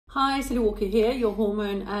Hi, Sally Walker here, your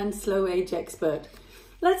hormone and slow age expert.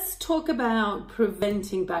 Let's talk about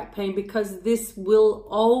preventing back pain because this will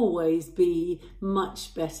always be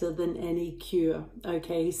much better than any cure.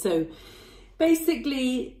 Okay, so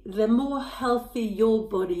basically, the more healthy your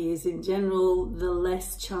body is in general, the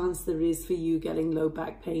less chance there is for you getting low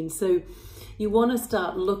back pain. So you want to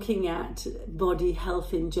start looking at body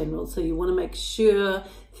health in general. So you want to make sure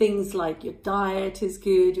things like your diet is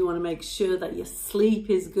good. You want to make sure that your sleep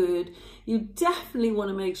is good. You definitely want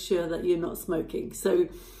to make sure that you're not smoking. So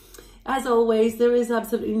as always, there is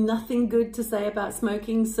absolutely nothing good to say about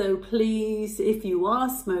smoking. So please, if you are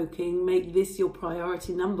smoking, make this your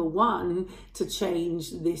priority number one to change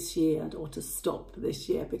this year or to stop this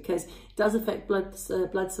year, because it does affect blood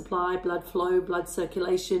supply, blood flow, blood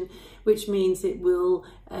circulation, which means it will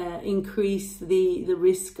increase the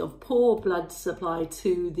risk of poor blood supply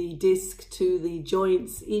to the disc, to the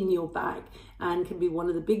joints in your back, and can be one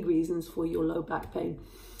of the big reasons for your low back pain.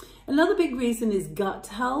 Another big reason is gut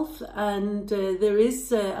health, and there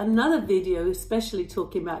is another video especially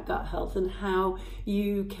talking about gut health and how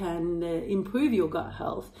you can improve your gut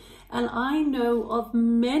health. And I know of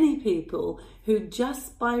many people who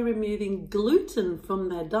just by removing gluten from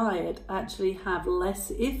their diet actually have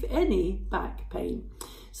less, if any, back pain.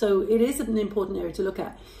 So it is an important area to look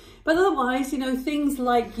at. But otherwise, you know, things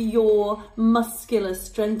like your muscular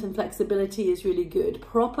strength and flexibility is really good.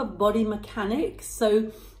 Proper body mechanics.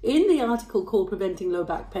 So in the article called Preventing Low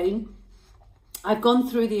Back Pain, I've gone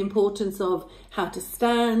through the importance of how to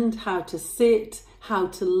stand, how to sit, how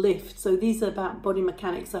to lift. So these are about body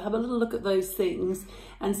mechanics. So have a little look at those things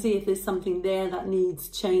and see if there's something there that needs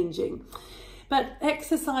changing. But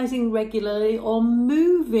exercising regularly or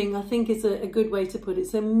moving, I think, is a good way to put it.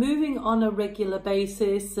 So moving on a regular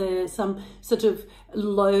basis, some sort of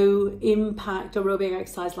low impact aerobic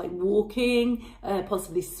exercise like walking,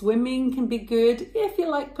 possibly swimming can be good. If you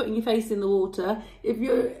like putting your face in the water, if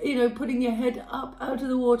you're, putting your head up out of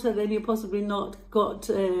the water, then you're possibly not got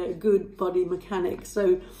good body mechanics.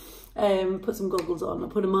 So put some goggles on or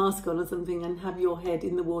put a mask on or something and have your head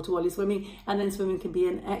in the water while you're swimming, and then swimming can be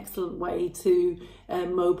an excellent way to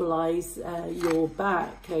mobilize your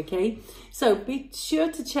back. Okay, so be sure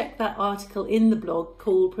to check that article in the blog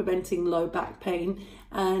called Preventing Low Back Pain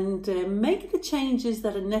and make the changes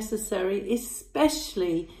that are necessary,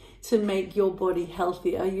 especially to make your body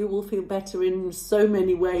healthier. You will feel better in so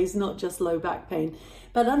many ways, not just low back pain,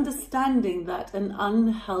 but understanding that an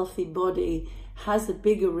unhealthy body has a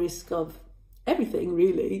bigger risk of everything,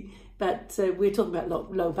 really. But we're talking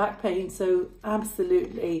about low back pain, so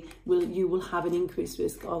absolutely you will have an increased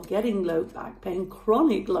risk of getting low back pain,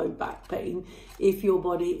 chronic low back pain, if your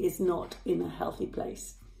body is not in a healthy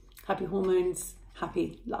place. Happy hormones,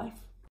 happy life.